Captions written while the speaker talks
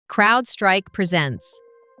CrowdStrike presents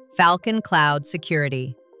Falcon Cloud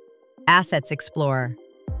Security, Assets Explorer.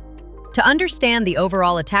 To understand the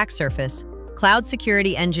overall attack surface, cloud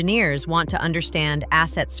security engineers want to understand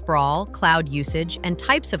asset sprawl, cloud usage, and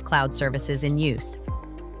types of cloud services in use.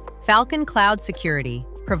 Falcon Cloud Security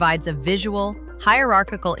provides a visual,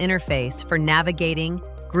 hierarchical interface for navigating,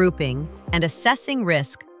 grouping, and assessing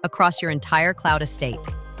risk across your entire cloud estate.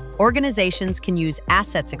 Organizations can use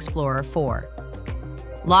Assets Explorer for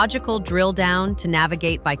logical drill down to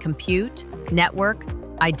navigate by compute, network,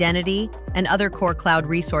 identity, and other core cloud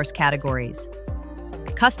resource categories.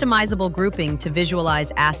 Customizable grouping to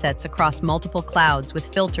visualize assets across multiple clouds with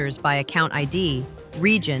filters by account ID,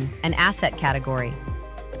 region, and asset category.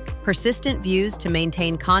 Persistent views to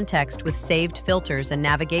maintain context with saved filters and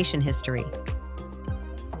navigation history.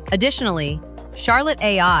 Additionally, Charlotte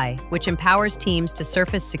AI, which empowers teams to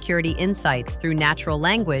surface security insights through natural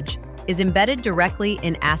language, is embedded directly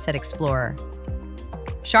in Asset Explorer.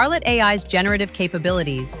 Charlotte AI's generative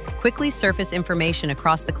capabilities quickly surface information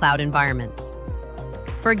across the cloud environments.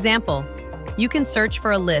 For example, you can search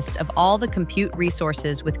for a list of all the compute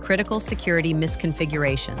resources with critical security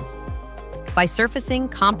misconfigurations. By surfacing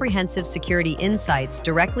comprehensive security insights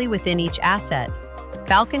directly within each asset,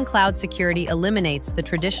 Falcon Cloud Security eliminates the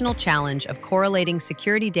traditional challenge of correlating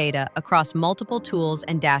security data across multiple tools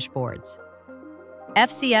and dashboards.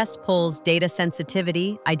 FCS pulls data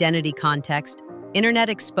sensitivity, identity context, internet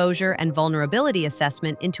exposure, and vulnerability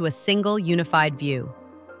assessment into a single unified view.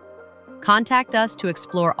 Contact us to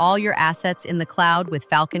explore all your assets in the cloud with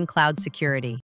Falcon Cloud Security.